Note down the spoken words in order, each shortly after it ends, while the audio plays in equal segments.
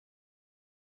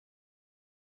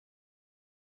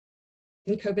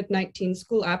in COVID-19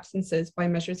 school absences by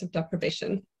measures of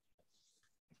deprivation.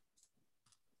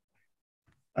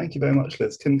 Thank you very much,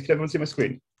 Liz. Can everyone see my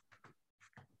screen?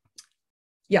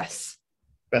 Yes.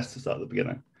 Best to start at the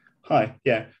beginning. Hi,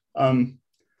 yeah.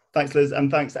 Thanks, Liz, and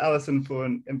thanks, Alison, for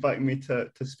inviting me to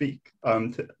speak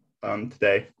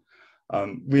today.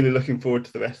 Really looking forward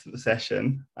to the rest of the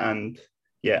session. And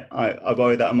yeah, I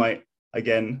worry that I might,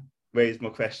 again, raise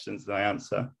more questions than I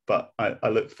answer, but I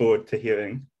look forward to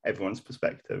hearing everyone's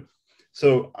perspective.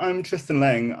 So I'm Trystan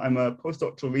Leng. I'm a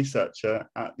postdoctoral researcher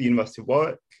at the University of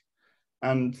Warwick.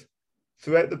 And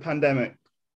throughout the pandemic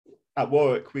at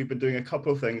Warwick, we've been doing a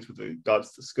couple of things with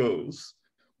regards to schools.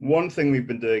 One thing we've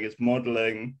been doing is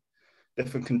modeling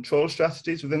different control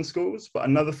strategies within schools, but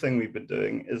another thing we've been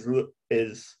doing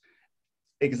is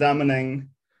examining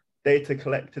data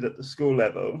collected at the school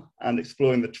level and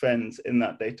exploring the trends in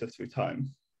that data through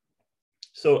time.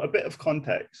 So a bit of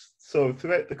context. So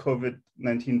throughout the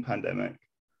COVID-19 pandemic,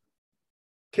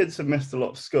 kids have missed a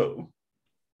lot of school.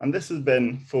 And this has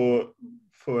been for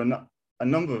a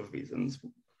number of reasons.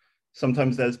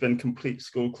 Sometimes there's been complete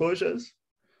school closures.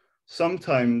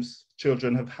 Sometimes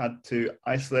children have had to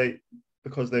isolate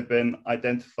because they've been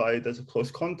identified as a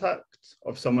close contact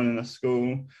of someone in a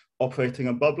school operating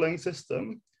a bubbling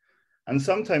system. And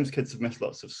sometimes kids have missed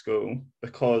lots of school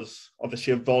because of the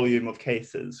sheer volume of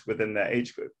cases within their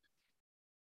age group.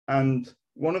 And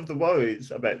one of the worries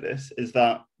about this is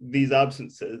that these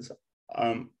absences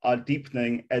are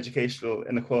deepening educational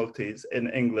inequalities in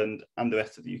England and the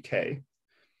rest of the UK.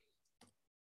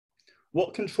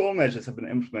 What control measures have been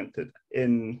implemented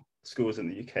in schools in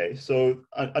the UK? So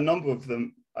a number of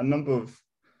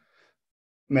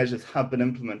measures have been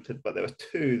implemented, but there are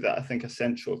two that I think are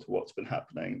central to what's been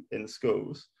happening in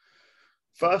schools.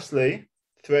 Firstly,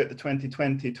 throughout the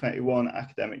 2020-21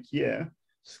 academic year,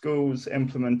 schools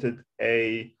implemented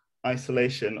a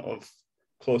isolation of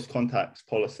close contacts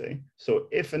policy. So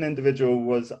if an individual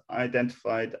was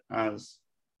identified as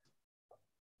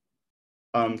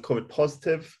COVID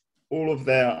positive, all of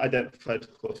their identified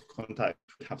close contacts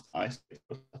would have to isolate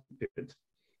for a period.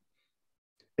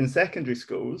 In secondary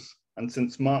schools, and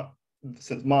since March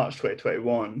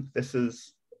 2021, this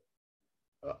has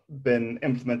been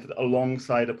implemented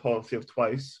alongside a policy of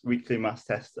twice weekly mass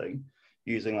testing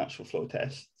using lateral flow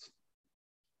tests.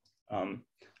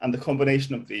 And the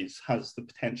combination of these has the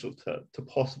potential to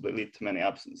possibly lead to many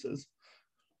absences.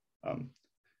 And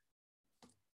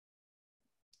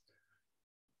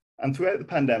throughout the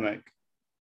pandemic,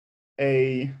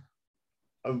 a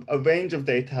range of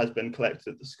data has been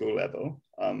collected at the school level,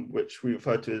 which we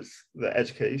refer to as the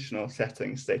educational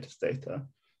setting status data.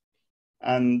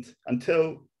 And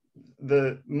until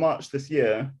March this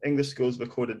year, English schools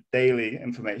recorded daily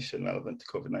information relevant to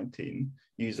COVID-19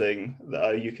 using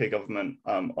the UK government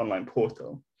online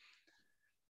portal.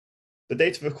 The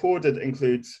data recorded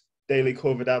includes daily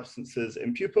COVID absences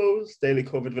in pupils, daily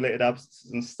COVID-related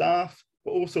absences in staff,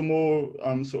 but also more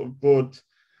sort of broad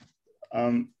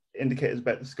indicators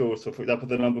about the school. So for example,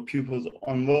 the number of pupils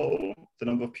on roll, the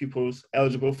number of pupils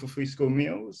eligible for free school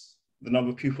meals, the number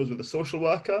of pupils with a social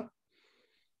worker.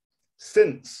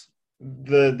 Since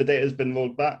the data has been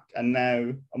rolled back and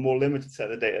now a more limited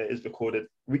set of data is recorded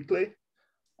weekly.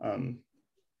 And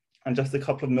just a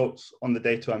couple of notes on the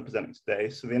data I'm presenting today.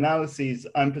 So the analyses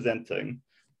I'm presenting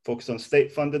focus on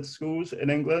state-funded schools in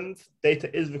England.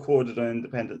 Data is recorded on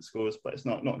independent schools, but it's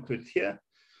not included here.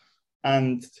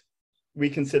 And we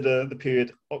consider the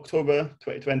period October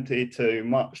 2020 to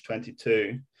March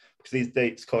 22, because these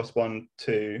dates correspond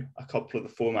to a couple of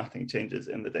the formatting changes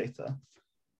in the data.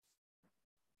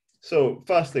 So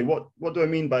firstly, what do I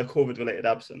mean by COVID-related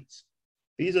absence?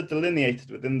 These are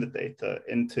delineated within the data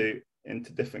into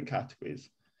different categories.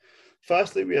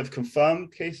 Firstly, we have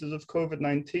confirmed cases of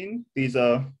COVID-19. These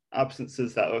are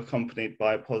absences that are accompanied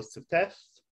by a positive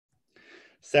test.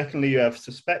 Secondly, you have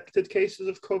suspected cases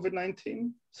of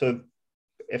COVID-19. So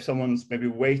if someone's maybe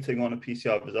waiting on a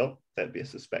PCR result, that'd be a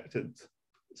suspected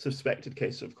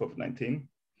case of COVID-19.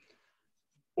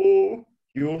 Or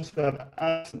you also have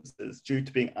absences due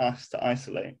to being asked to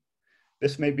isolate.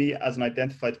 This may be as an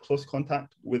identified close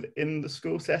contact within the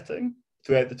school setting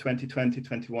throughout the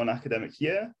 2020-21 academic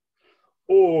year,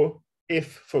 or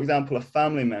if, for example, a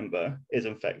family member is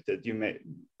infected,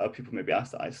 people may be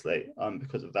asked to isolate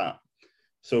because of that.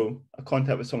 So a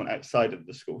contact with someone outside of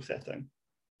the school setting.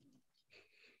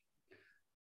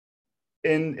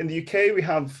 In the UK, we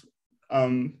have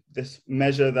this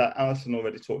measure that Alison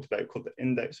already talked about called the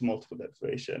Index of Multiple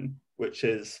Deprivation, which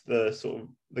is the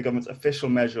government's official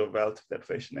measure of relative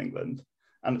deprivation in England.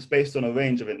 And it's based on a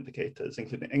range of indicators,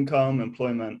 including income,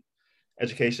 employment,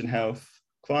 education, health,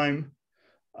 crime.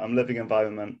 living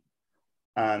environment,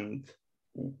 and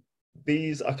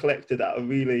these are collected at a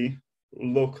really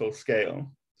local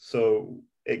scale. So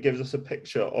it gives us a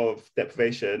picture of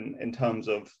deprivation in terms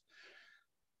of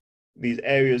these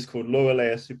areas called lower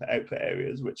layer super output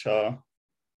areas, which are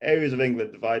areas of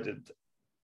England divided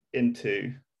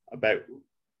into about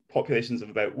populations of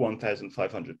about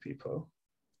 1,500 people.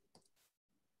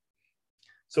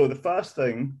 So the first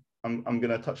thing I'm going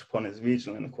to touch upon is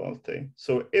regional inequality.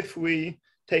 So if we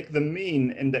take the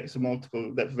mean index of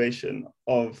multiple deprivation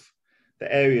of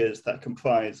the areas that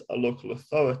comprise a local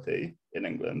authority in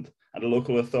England, and a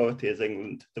local authority is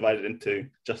England divided into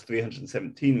just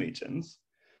 317 regions,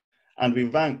 and we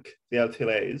rank the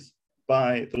LTLAs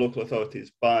by the local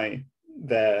authorities by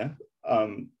their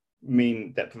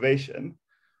mean deprivation,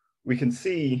 we can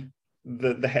see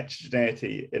the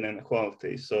heterogeneity in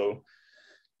inequality. So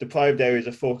deprived areas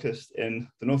are focused in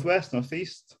the northwest,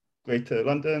 northeast, Greater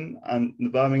London, and the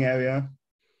Birmingham area.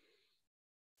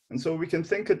 And so we can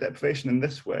think of deprivation in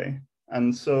this way.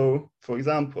 And so, for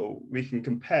example, we can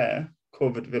compare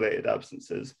COVID-related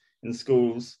absences in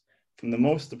schools from the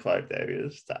most deprived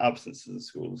areas to absences in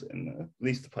schools in the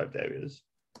least deprived areas.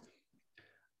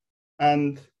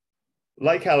 And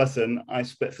like Alison, I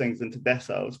split things into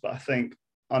deciles, but I think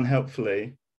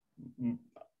unhelpfully,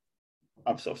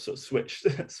 I've sort of switched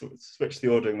the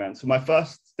ordering then. So my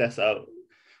first decile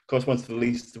corresponds to the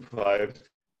least deprived,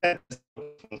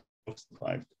 most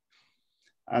deprived.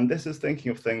 And this is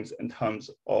thinking of things in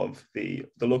terms of the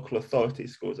local authority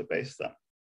scores are based at.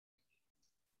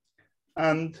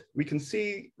 And we can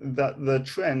see that the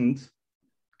trend,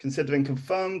 considering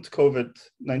confirmed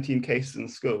COVID-19 cases in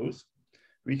schools,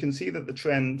 we can see that the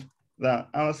trend that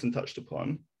Alison touched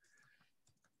upon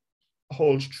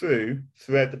holds true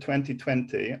throughout the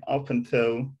 2020 up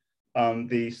until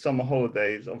the summer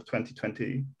holidays of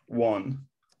 2021,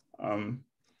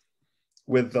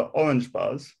 with the orange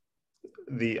bars,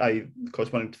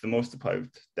 corresponding to the most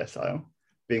deprived decile,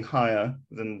 being higher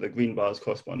than the green bars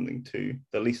corresponding to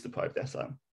the least deprived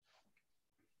decile.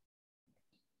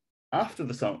 After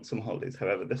the summer holidays,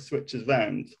 however, this switches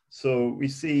round. So we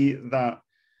see that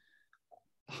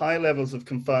high levels of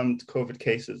confirmed COVID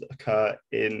cases occur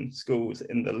in schools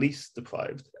in the least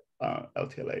deprived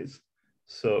LTLAs.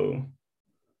 So,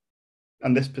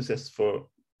 and this persists for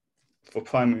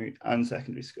primary and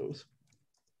secondary schools.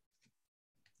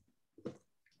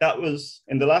 That was,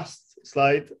 in the last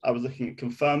slide, I was looking at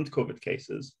confirmed COVID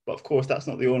cases, but of course that's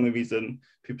not the only reason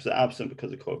pupils are absent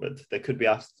because of COVID. They could be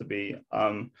asked to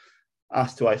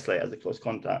isolate as a close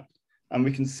contact. And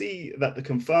we can see that the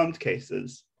confirmed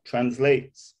cases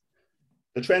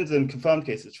the trends in confirmed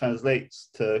cases translates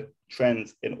to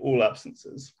trends in all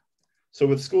absences. So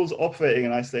with schools operating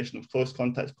in isolation of close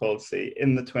contact policy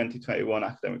in the 2021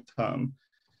 academic term,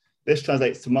 this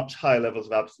translates to much higher levels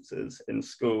of absences in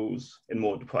schools in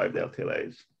more deprived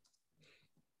LTLAs.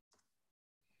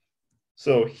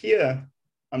 So here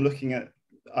I'm looking at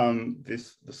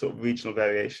the sort of regional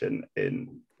variation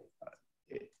in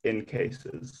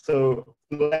cases. So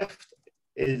on the left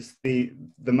is the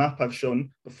map I've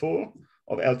shown before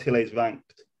of LTLAs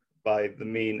ranked by the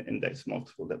mean index of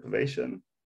multiple deprivation.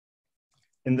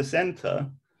 In the center,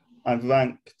 I've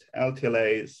ranked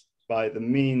LTLAs by the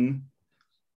mean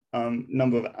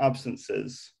number of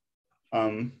absences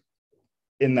in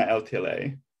that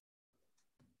LTLA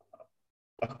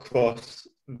across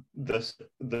the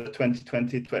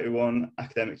 2020-21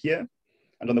 academic year.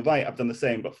 And on the right, I've done the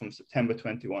same, but from September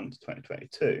 21 to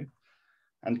 2022.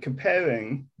 And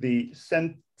comparing the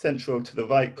central to the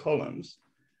right columns,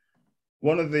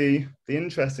 one of the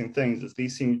interesting things is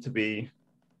these seem to be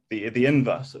the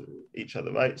inverse of each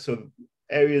other, right? So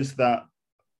areas that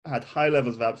had high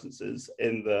levels of absences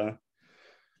in the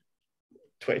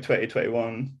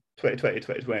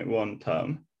 2020-21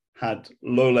 term had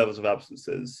low levels of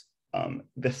absences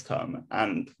this term,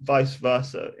 and vice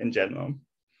versa in general.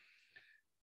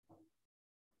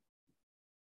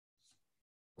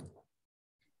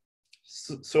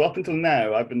 So up until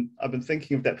now, I've been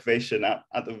thinking of deprivation at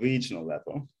the regional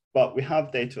level, but we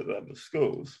have data at the level of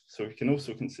schools, so we can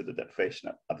also consider deprivation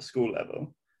at the school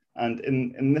level. And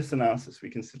in this analysis, we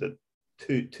considered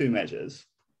two measures.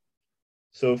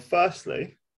 So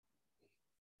firstly,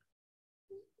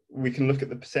 we can look at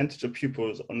the percentage of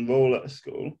pupils on roll at a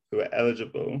school who are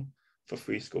eligible for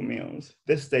free school meals.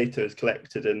 This data is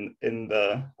collected in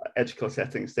the educational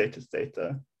setting status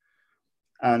data.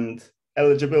 And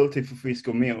eligibility for free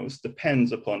school meals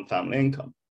depends upon family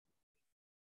income.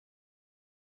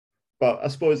 But I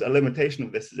suppose a limitation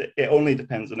of this is it only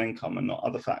depends on income and not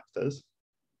other factors.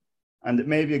 And it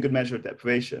may be a good measure of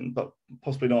deprivation, but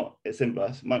possibly not its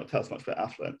inverse. It might not tell us much about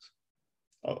affluence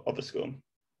of the school.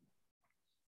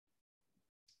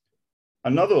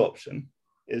 Another option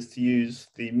is to use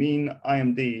the mean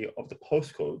IMD of the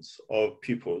postcodes of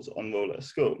pupils on roll at a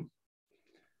school.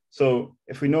 So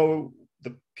if we know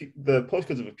the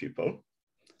postcodes of a pupil,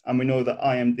 and we know the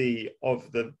IMD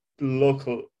of the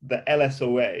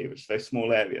LSOA, which is a very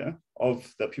small area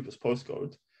of the pupil's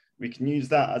postcode, we can use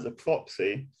that as a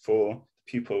proxy for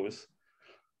pupils'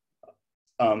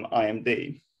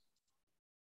 IMD.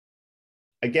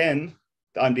 Again,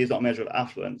 the IMD is not a measure of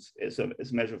affluence, it's a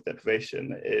measure of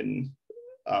deprivation in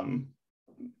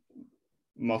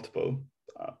multiple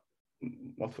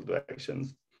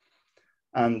directions.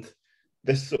 And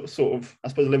this sort of, I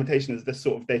suppose the limitation is this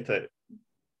sort of data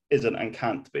isn't and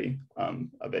can't be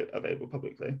available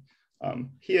publicly.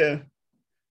 Here,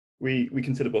 we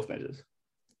consider both measures.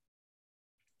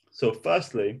 So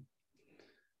firstly,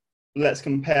 let's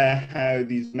compare how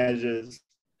these measures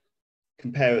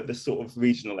compare at this sort of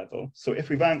regional level. So if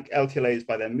we rank LTLAs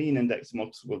by their mean index of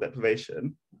multiple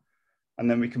deprivation,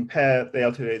 and then we compare the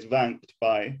LTLAs ranked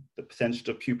by the percentage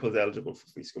of pupils eligible for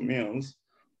free school meals,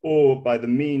 or by the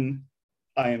mean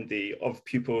IMD of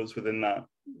pupils within an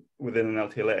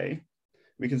LTLA,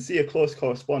 we can see a close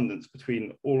correspondence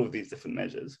between all of these different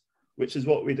measures, which is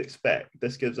what we'd expect.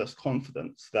 This gives us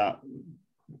confidence that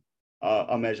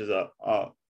our measures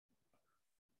are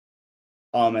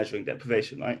measuring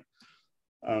deprivation, right?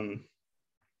 And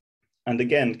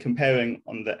again, comparing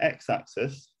on the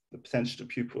x-axis, the percentage of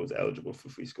pupils eligible for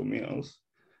free school meals,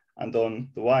 and on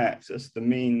the y-axis, the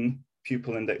mean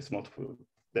pupil index of multiple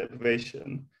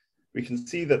deprivation, we can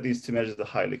see that these two measures are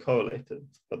highly correlated,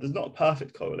 but there's not a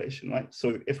perfect correlation, right?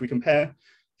 So if we compare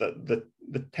the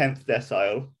 10th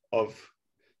decile of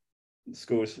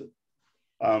schools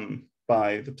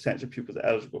by the percentage of pupils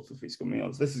eligible for free school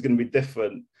meals, this is going to be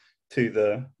different to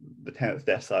the 10th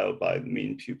decile by the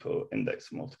mean pupil index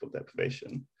of multiple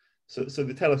deprivation. So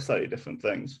they tell us slightly different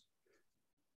things.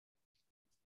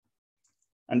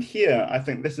 And here, I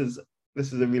think this is a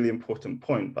really important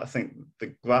point, but I think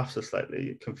the graphs are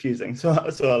slightly confusing. So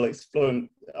I'll explain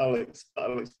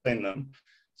them.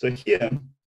 So here,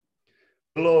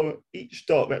 below, each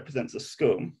dot represents a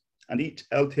school, and each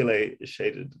LTLA is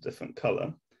shaded a different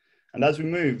color. And as we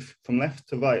move from left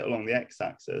to right along the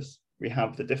x-axis, we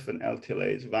have the different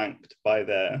LTLAs ranked by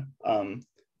their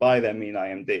mean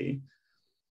IMD.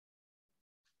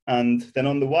 And then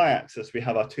on the y-axis, we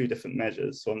have our two different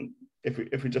measures. So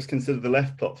if we just consider the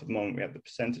left plot for the moment, we have the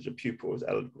percentage of pupils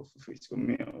eligible for free school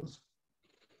meals.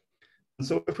 And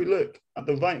so if we look at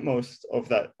the rightmost of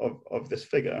this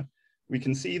figure, we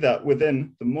can see that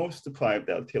within the most deprived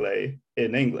LTLA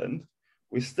in England,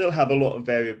 we still have a lot of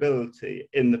variability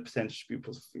in the percentage of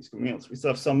pupils for free school meals. We still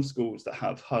have some schools that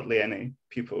have hardly any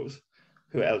pupils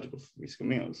who are eligible for free school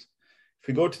meals. If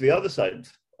we go to the other side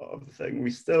of the thing,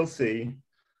 we still see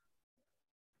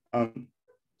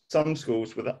some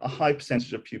schools with a high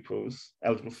percentage of pupils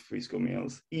eligible for free school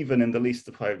meals, even in the least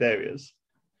deprived areas.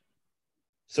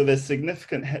 So there's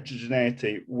significant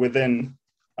heterogeneity within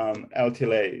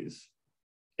LTLAs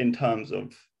in terms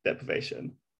of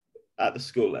deprivation at the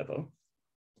school level.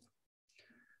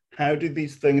 How do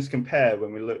these things compare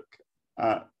when we look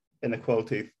at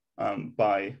inequality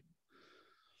by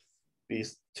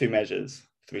these two measures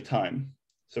through time?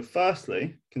 So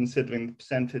firstly, considering the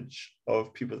percentage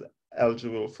of pupils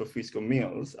eligible for free school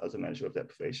meals as a measure of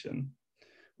deprivation,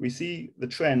 we see the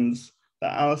trends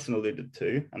that Alison alluded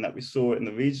to and that we saw in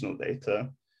the regional data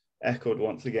echoed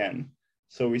once again.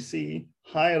 So we see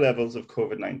higher levels of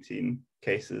COVID-19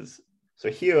 cases. So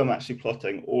here I'm actually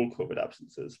plotting all COVID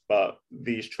absences, but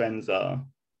these trends the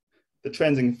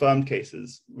trends in confirmed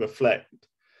cases are reflected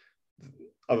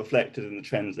in the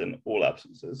trends in all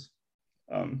absences.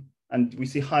 And we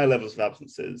see higher levels of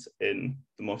absences in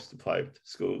the most deprived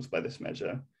schools by this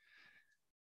measure.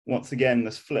 Once again,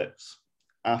 this flips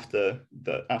after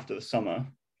the summer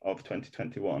of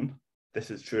 2021. This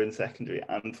is true in secondary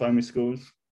and primary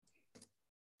schools.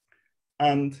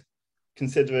 And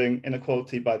considering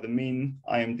inequality by the mean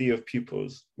IMD of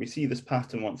pupils, we see this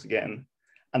pattern once again,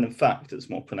 and in fact, it's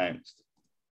more pronounced.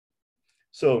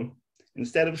 So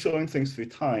instead of showing things through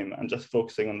time and just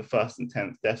focusing on the first and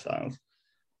 10th deciles,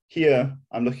 here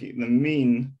I'm looking at the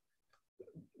mean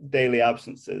daily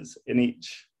absences in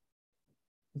each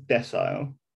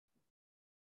decile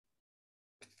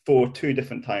for two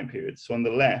different time periods. So on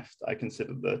the left, I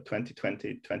consider the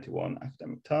 2020-21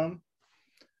 academic term,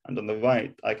 and on the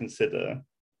right, I consider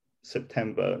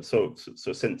September, so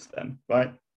since then,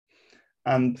 right?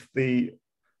 And the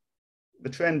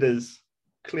trend is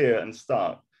clear and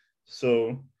stark.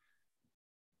 So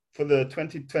for the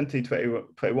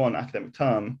 2020-21 academic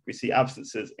term, we see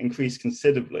absences increase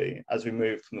considerably as we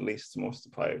move from the least to most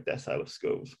deprived decile of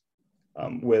schools,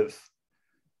 with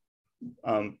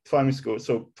primary schools.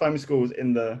 So primary schools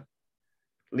in the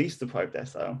least deprived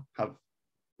decile have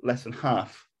less than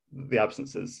half the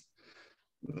absences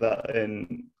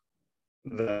than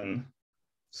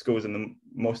schools in the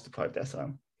most deprived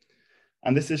decile.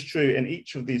 And this is true in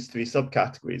each of these three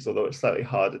subcategories, although it's slightly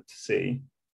harder to see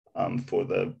for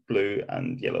the blue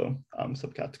and yellow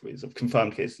subcategories of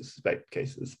confirmed cases, suspected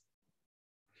cases.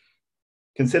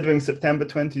 Considering September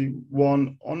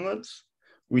 21 onwards,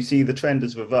 we see the trend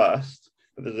is reversed,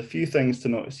 but there's a few things to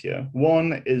notice here.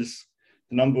 One is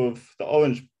the number of the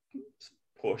orange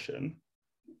portion.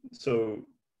 So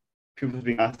people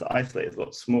being asked to isolate is a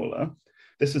lot smaller.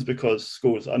 This is because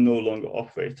schools are no longer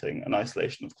operating an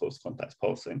isolation of close contacts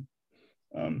policy.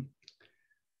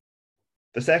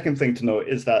 The second thing to note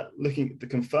is that looking at the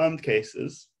confirmed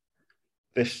cases,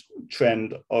 this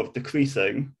trend of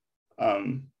decreasing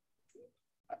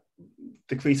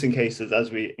cases as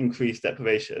we increase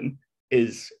deprivation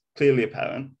is clearly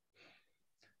apparent.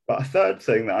 But a third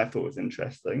thing that I thought was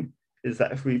interesting is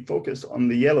that if we focus on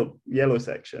the yellow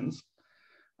sections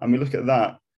and we look at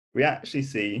that, we actually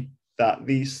see that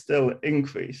these still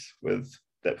increase with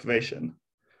deprivation.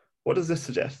 What does this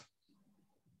suggest?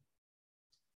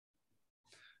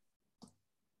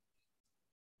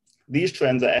 These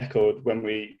trends are echoed when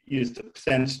we use the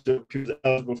percentage of pupils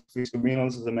eligible for free school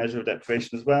meals as a measure of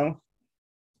deprivation as well.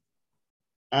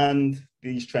 And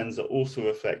these trends are also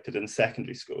reflected in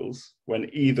secondary schools when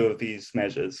either of these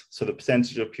measures, so the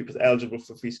percentage of pupils eligible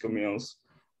for free school meals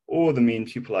or the mean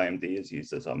pupil IMD, is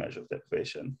used as our measure of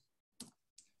deprivation.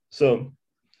 So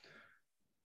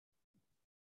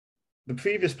the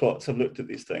previous plots have looked at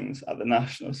these things at the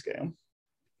national scale,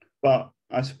 but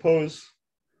I suppose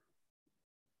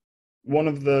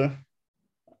the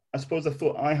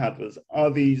thought I had was,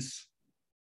 are these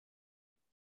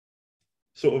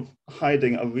sort of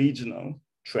hiding a regional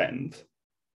trend?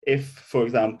 If, for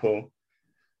example,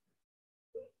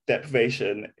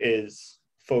 deprivation is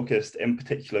focused in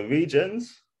particular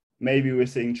regions, maybe we're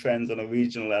seeing trends on a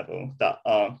regional level that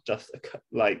are just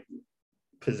like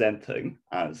presenting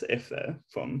as if they're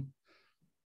from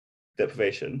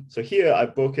deprivation. So here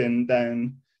I've broken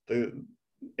down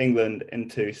England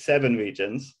into 7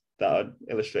 regions that are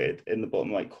illustrated in the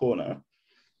bottom right corner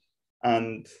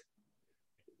and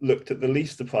looked at the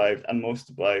least deprived and most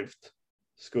deprived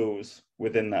schools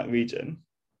within that region.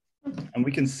 And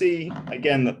we can see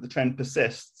again that the trend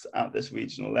persists at this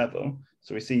regional level.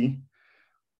 So we see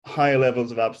higher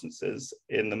levels of absences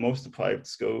in the most deprived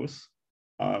schools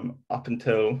up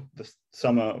until the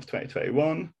summer of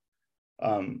 2021,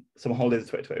 summer holidays of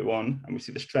 2021, and we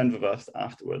see this trend reversed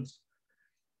afterwards.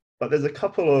 But there's a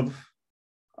couple of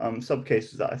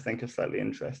subcases that I think are slightly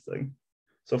interesting.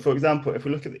 So for example, if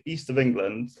we look at the east of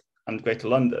England and Greater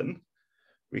London,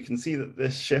 we can see that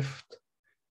this shift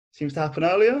seems to happen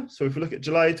earlier. So if we look at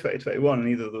July 2021 in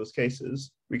either of those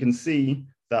cases, we can see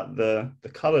that the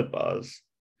coloured bars,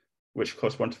 which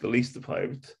correspond to the least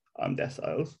deprived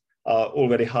deciles, are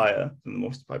already higher than the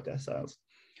most deprived deciles.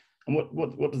 And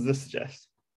what does this suggest?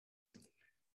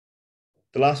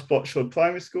 The last plot showed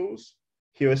primary schools.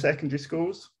 Here are secondary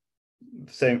schools.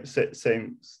 Same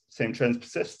trends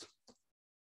persist.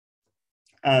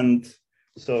 And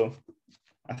so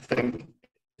I think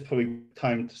it's probably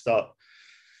time to start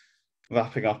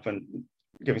wrapping up and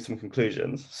giving some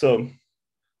conclusions. So,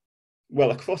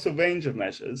 well, across a range of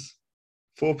measures,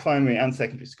 for primary and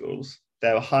secondary schools,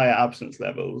 there are higher absence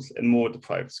levels in more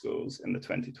deprived schools in the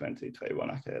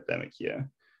 2020-21 academic year.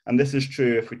 And this is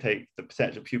true if we take the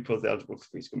percentage of pupils eligible for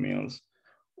free school meals,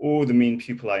 or the mean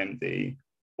pupil IMD,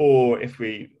 or if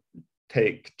we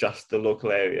take just the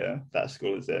local area that a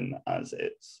school is in as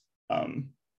its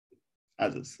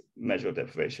measure of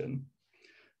deprivation.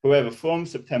 However, from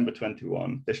September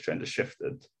 21, this trend has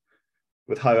shifted,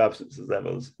 with higher absences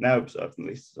levels now observed in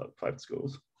least deprived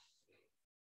schools.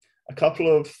 A couple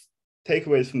of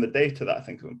takeaways from the data that I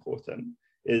think are important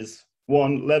is,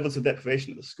 one, levels of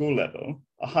deprivation at the school level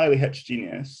are highly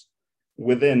heterogeneous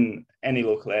within any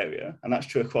local area, and that's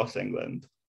true across England.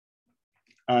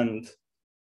 And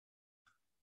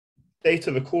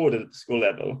data recorded at the school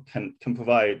level can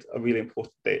provide a really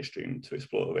important data stream to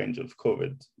explore a range of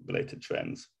COVID-related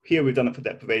trends. Here we've done it for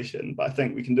deprivation, but I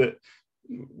think we can do it.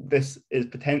 This is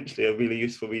potentially a really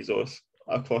useful resource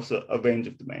across a range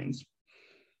of domains.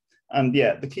 And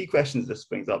yeah, the key questions this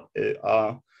brings up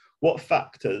are, what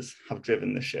factors have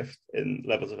driven the shift in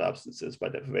levels of absences by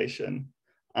deprivation?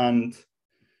 And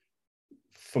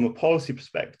from a policy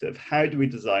perspective, how do we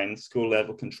design school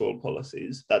level control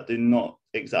policies that do not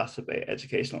exacerbate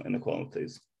educational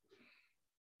inequalities?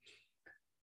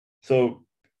 So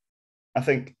I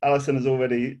think Alison has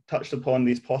already touched upon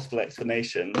these possible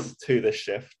explanations to this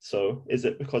shift. So is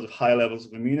it because of higher levels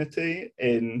of immunity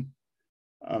in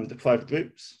deprived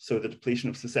groups, so the depletion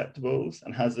of susceptibles,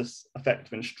 and has this effect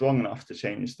been strong enough to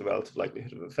change the relative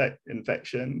likelihood of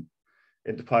infection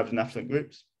in deprived and affluent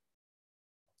groups?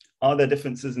 Are there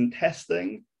differences in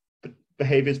testing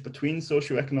behaviours between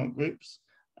socioeconomic groups,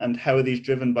 and how are these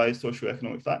driven by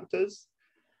socioeconomic factors?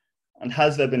 And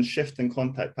has there been shift in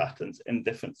contact patterns in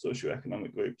different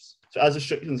socioeconomic groups? So as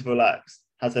restrictions relaxed,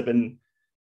 has there been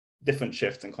different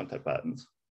shifts in contact patterns?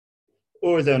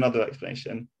 Or is there another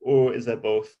explanation? Or is there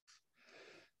both?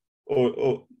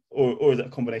 Or is it a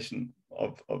combination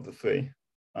of the three?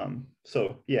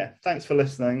 So yeah, thanks for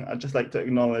listening. I'd just like to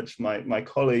acknowledge my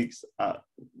colleagues at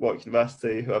Warwick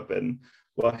University who I've been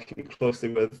working closely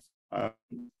with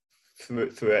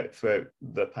throughout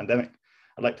the pandemic.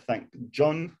 I'd like to thank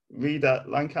John Reed at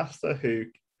Lancaster,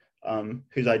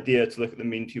 whose idea to look at the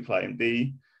mean two-ply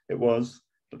IMD it was.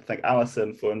 I'd like to thank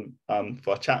Alison for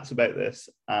our chats about this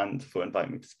and for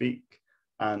inviting me to speak.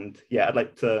 And yeah, I'd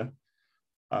like to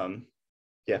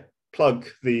plug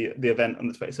the event on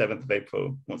the 27th of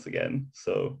April once again.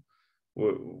 So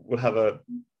we'll have a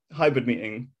hybrid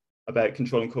meeting about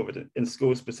controlling COVID in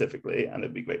schools specifically, and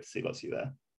it'd be great to see lots of you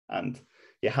there. And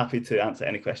yeah, happy to answer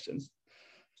any questions.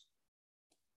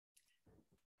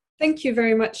 Thank you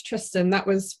very much, Trystan. That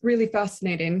was really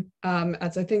fascinating,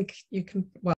 as I think you can,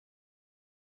 well,